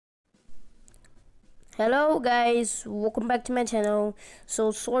Hello guys, welcome back to my channel. So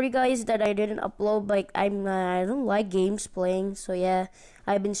sorry guys that I didn't upload. Like I don't like games playing. So yeah,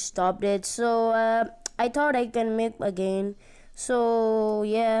 I've been stopped it. So I thought I can make again. So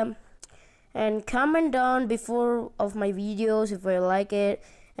yeah, and comment down before of my videos if you like it,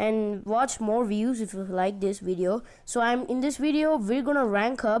 and watch more views if you like this video. So I'm in this video we're gonna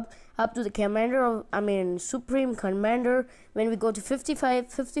rank up to the commander of supreme commander when we go to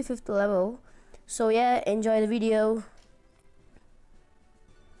 55th level. So yeah, enjoy the video.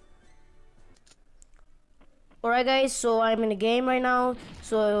 Alright guys, so I'm in a game right now.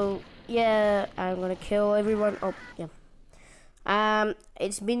 So yeah, I'm gonna kill everyone. Oh yeah.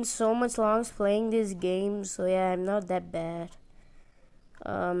 It's been so much long playing this game, so yeah, I'm not that bad.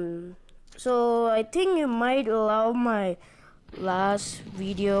 So I think you might allow my last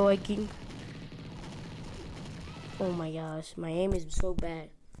video. I think. Oh my gosh, my aim is so bad.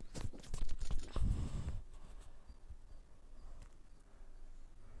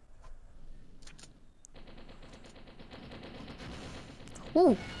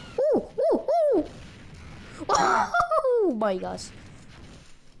 Ooh, ooh, ooh, ooh! Oh my gosh!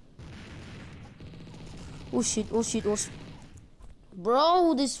 Oh shit! Oh shit! Oh shit!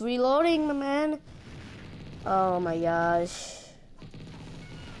 Bro, this reloading, my man. Oh my gosh.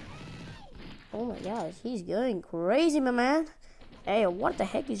 Oh my gosh, he's going crazy, my man. Hey, what the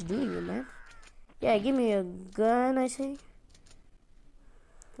heck is doing, my man? Yeah, give me a gun, I say.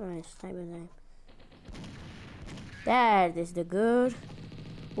 Alright, sniper time. That is the good.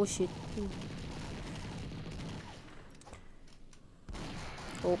 Oh shit.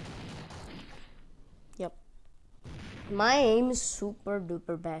 Oh. Yep. My aim is super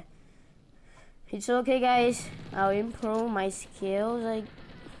duper bad. It's okay, guys. I'll improve my skills.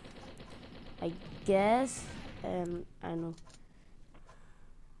 I guess. I don't know.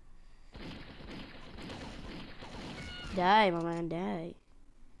 Die, my man, die.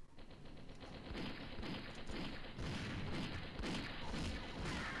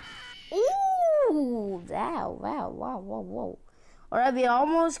 Ooh! Wow! Wow! Wow! Wow! Wow! Alright, we're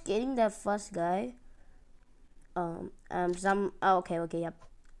almost getting that first guy. Some. Oh, okay, yep.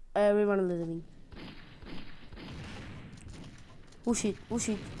 Everyone living. Oh shit! Oh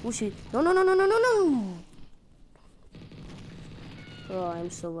shit! Oh shit! No! No! No! No! No! No! No! Bro, I'm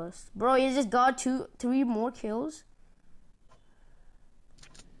so worst. Bro, you just got 3 more kills.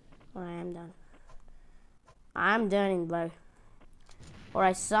 Alright, I'm done. I'm done in black.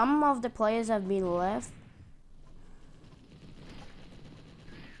 Alright, some of the players have been left.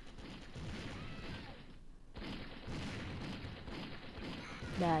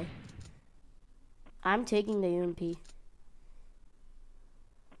 Die. I'm taking the UMP.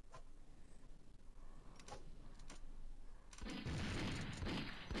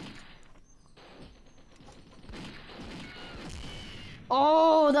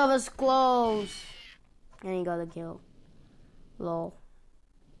 Oh, that was close. And he got a kill. Lol.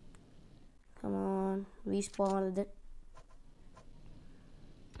 Come on. Respawned it.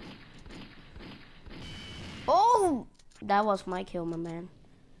 Oh! That was my kill, my man.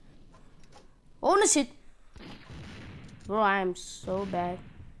 Oh, no shit. Bro, I am so bad.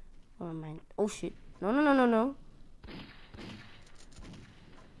 Oh, man. Oh, shit. No, no, no, no, no.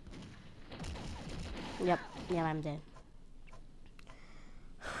 Yep. Yeah, I'm dead.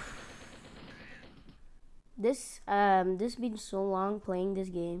 This been so long playing this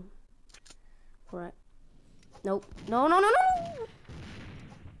game. Alright. Nope. No, no, no, no!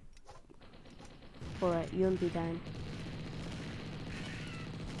 Alright, UMP time.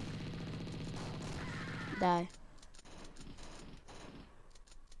 Die.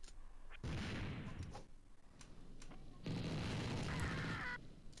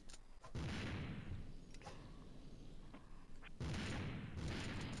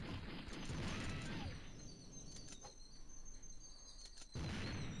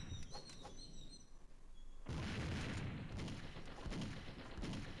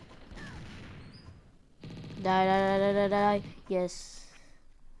 Die, die, die, die, die. Yes.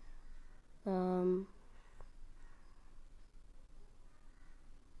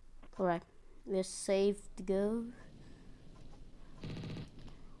 Alright. We're safe to go.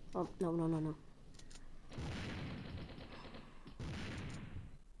 Oh, no, no, no, no.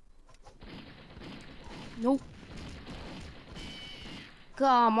 Nope.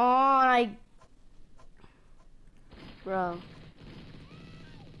 Come on, Bro.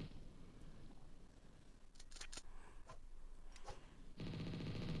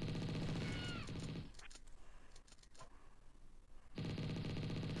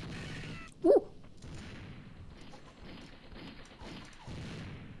 Woo!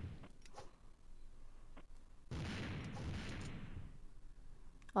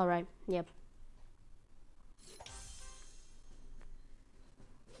 Alright, yep.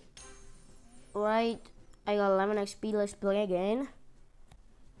 Right, I got 11 XP. Let's play again.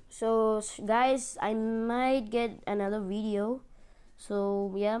 So guys, I might get another video.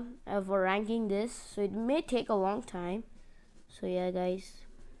 So yeah, for ranking this. So it may take a long time. So yeah, guys,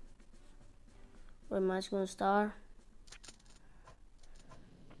 where am I gonna start?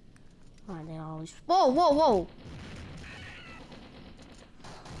 Oh, they always. Whoa, whoa, whoa!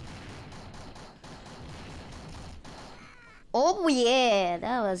 Oh yeah,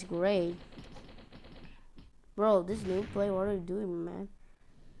 that was great. Bro, this new play, what are you doing, man?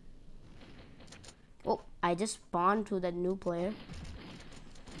 Oh, I just spawned to that new player.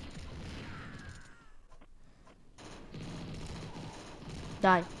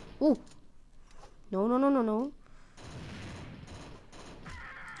 Die. Ooh. No, no, no, no, no.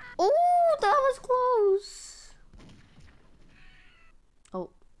 Oh, that was close. Oh,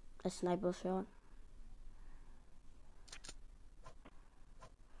 a sniper shot.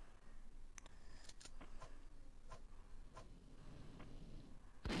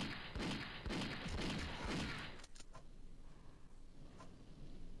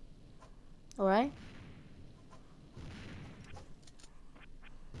 Alright.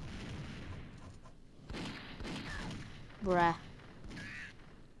 Bruh.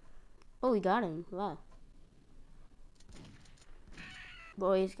 Oh, we got him. Wow.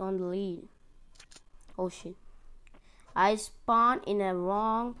 Bro, he's on the lead. Oh shit. I spawned in the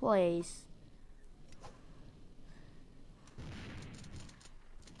wrong place.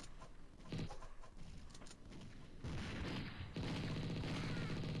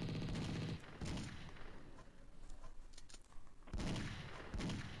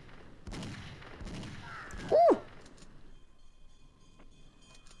 Ooh!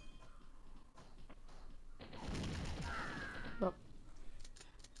 Bro.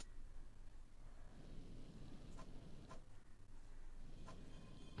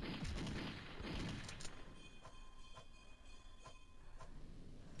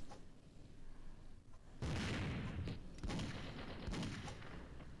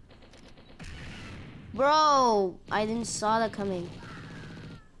 Bro, I didn't saw that coming.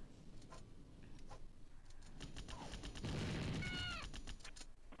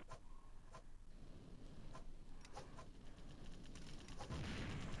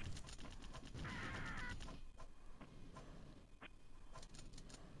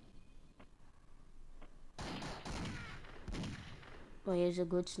 Oh, he's a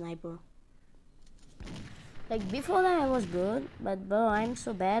good sniper. Like before that I was good, but bro, I'm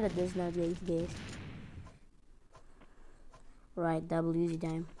so bad at this nowadays, guys. Right, WZ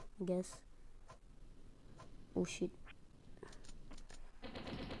time, I guess. Oh shit.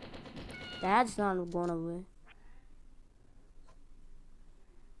 That's not going away.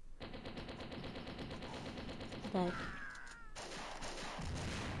 Right.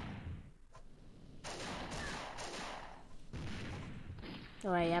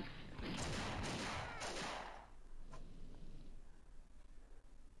 Alright, yep.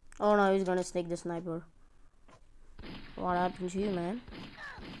 Oh no, he's gonna snake the sniper. What happened to you, man?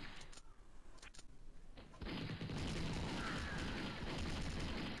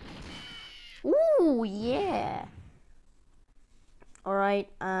 Ooh, yeah. Alright,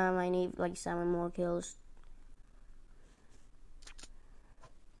 I need like 7 more kills.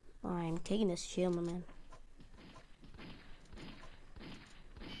 Alright, I'm taking this shield, my man.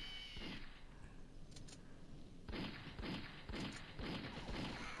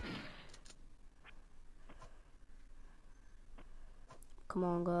 Come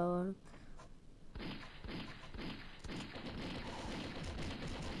on, God.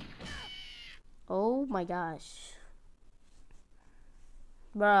 Oh my gosh.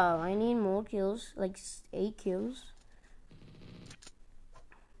 Bro, I need more kills, like 8 kills.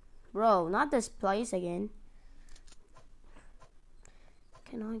 Bro, not this place again.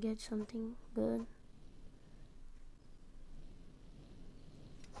 Can I get something good?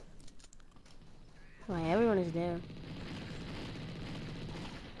 Right, everyone is there.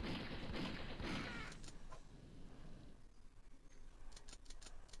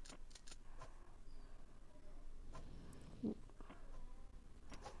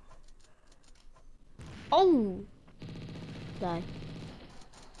 Oh! Die.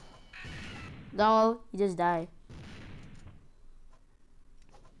 No, he just died.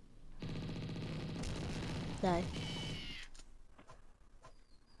 Die.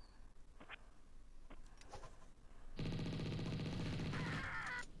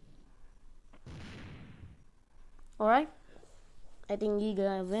 Alright. I think he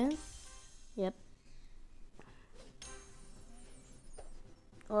gonna win. Yep.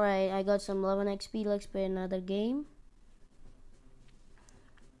 Alright, I got some 11 XP. Let's play another game.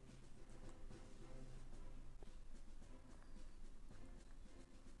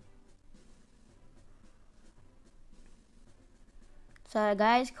 So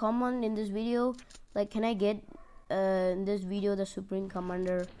guys, comment in this video, like, can I get in this video the Supreme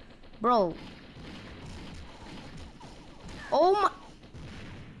Commander? Bro. Oh my.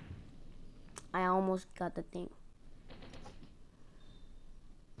 I almost got the thing.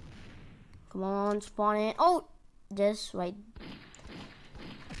 Come on, spawn it. Oh, just right.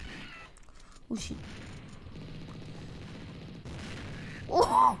 Oh shit.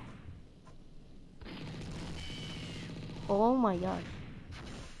 Oh. Oh my gosh.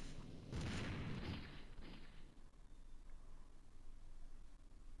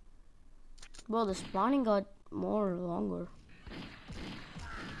 Bro, the spawning got more longer.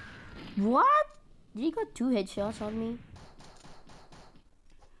 What? Did he got 2 headshots on me?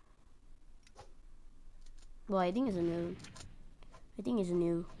 Well, I think it's a new. I think it's a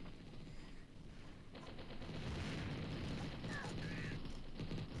new.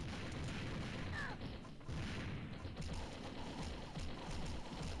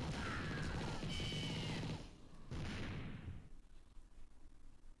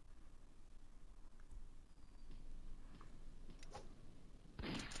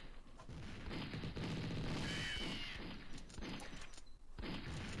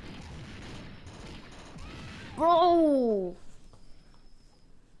 Bro!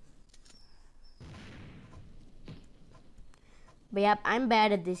 But yep, I'm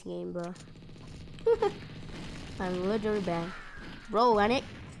bad at this game, bro. I'm literally bad. Bro, run it.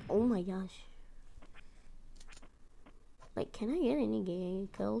 Oh my gosh. Like, can I get any game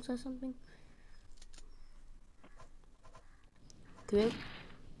kills or something? Quick.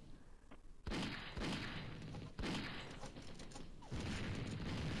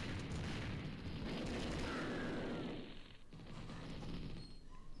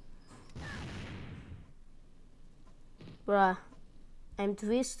 Bruh. I'm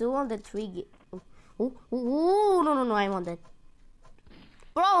still on the 3 oh, no, I'm on that.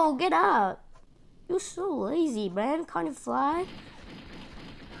 Bro, get out. You're so lazy, man. Can't you fly?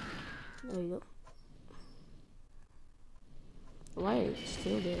 There you go. Why is it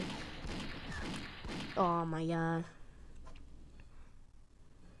still there? Oh my god.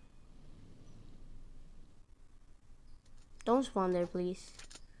 Don't spawn there, please.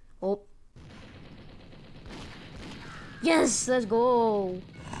 Oh. Yes, let's go.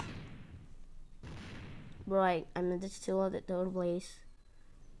 Right, I'm still at the 3rd place.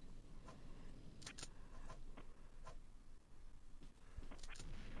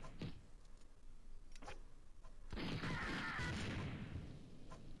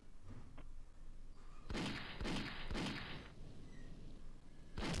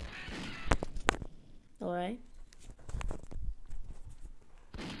 Alright.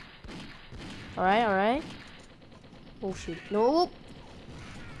 Alright. Oh shit. Nope.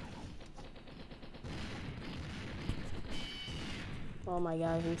 Oh my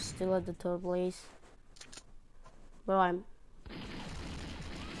gosh, I'm still at the 3rd place. Bro, I'm...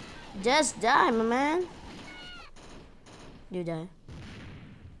 Just die, my man. You die.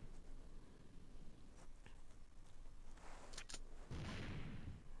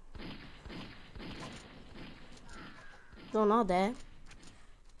 No, not that.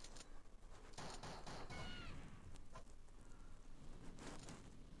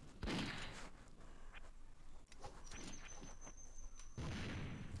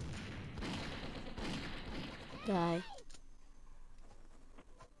 Die.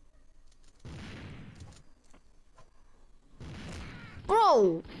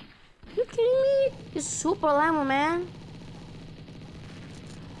 Bro! You kidding me? You're super lame, man.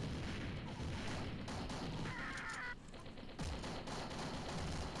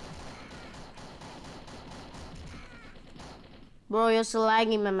 Bro, you're so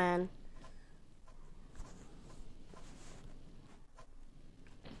lagging, my man.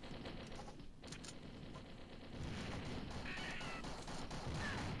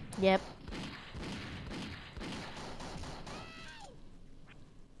 Yep.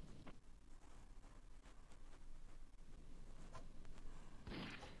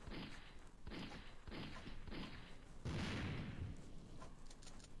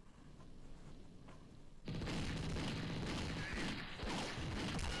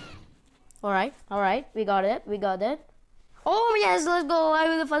 Alright, we got it. Oh yes, let's go.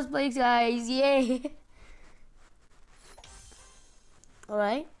 I'm in the 1st place, guys. Yay.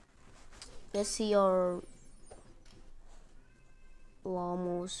 Alright. Let's see our... we're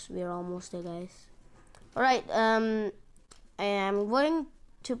almost there, guys. Alright, I am going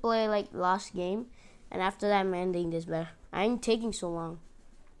to play like last game, and after that I'm ending this, but I ain't taking so long.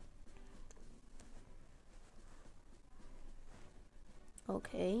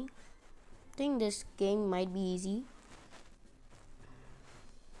 Okay, I think this game might be easy.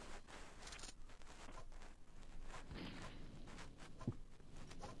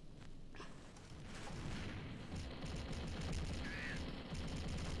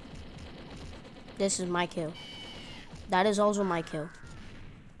 This is my kill. That is also my kill.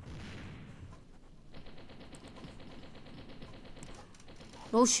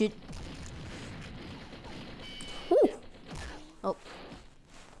 Oh shit. Woo. Oh.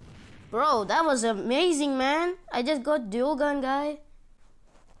 Bro, that was amazing, man. I just got dual gun, guy.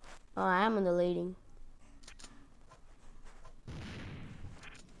 Oh, I am underlating.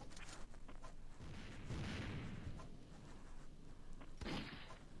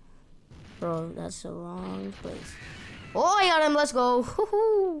 Bro, that's the wrong place. Oh, I got him. Let's go.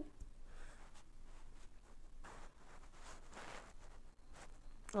 Woohoo.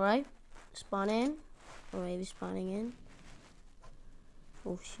 Alright. Spawn in. Alright, we're spawning in.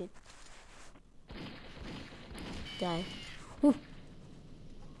 Oh, shit. Die. Woo.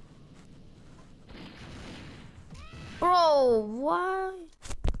 Bro, why?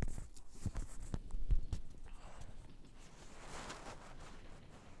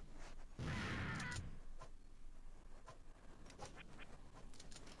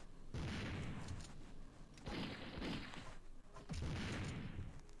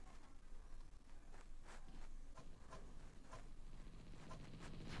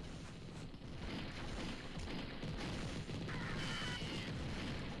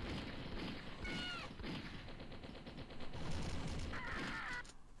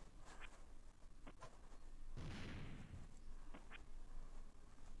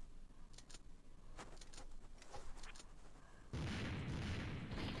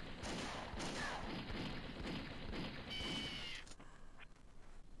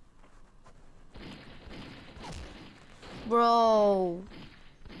 Bro.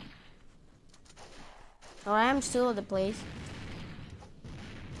 Oh, I am still at the place.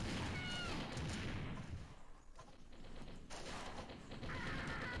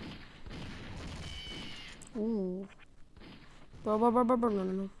 Ooh. Bro,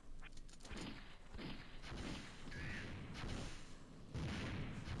 no.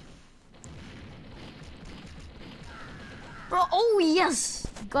 Bro, oh yes!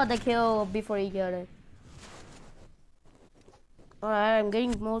 Got the kill before he got it. Alright, I'm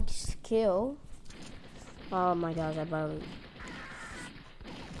getting more skill. Oh my gosh, I probably...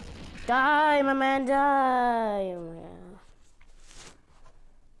 Die, my man, die! Oh my god.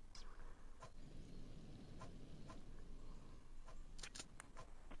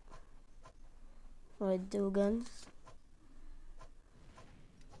 Alright, dual guns.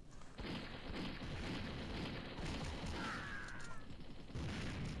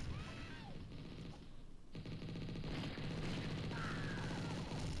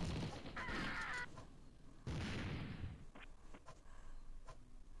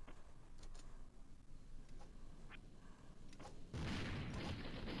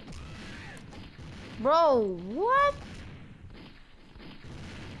 Bro, what?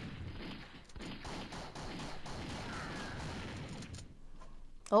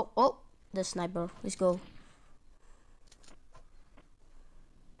 Oh, the sniper. Let's go.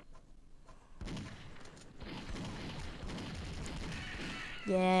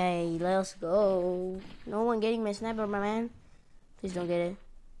 Yay, let's go. No one getting my sniper, my man. Please don't get it.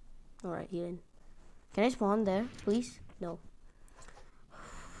 Alright, healing. Can I spawn there, please? No.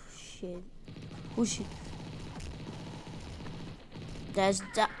 Shit. Oh shit. That's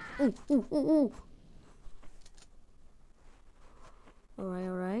that. Ooh.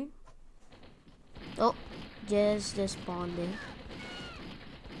 Alright. Oh, just spawned there.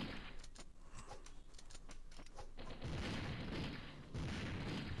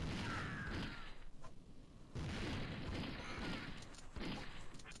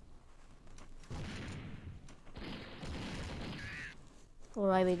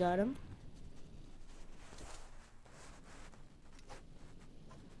 Alright, we got him.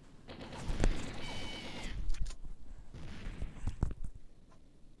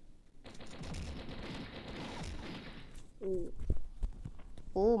 Ooh.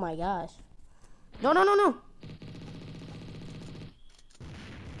 Oh my gosh. No.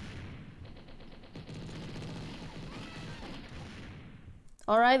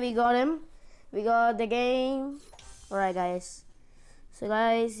 Alright, we got him. We got the game. Alright, guys. So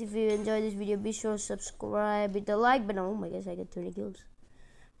guys, if you enjoyed this video, be sure to subscribe, hit the like button. Oh my gosh, I got 20 kills.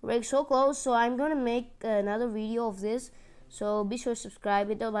 We're so close, so I'm gonna make another video of this. So be sure to subscribe,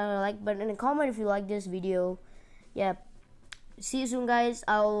 hit the like button, and comment if you like this video. Yeah, see you soon, guys.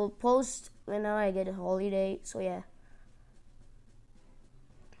 I'll post whenever I get a holiday. So yeah.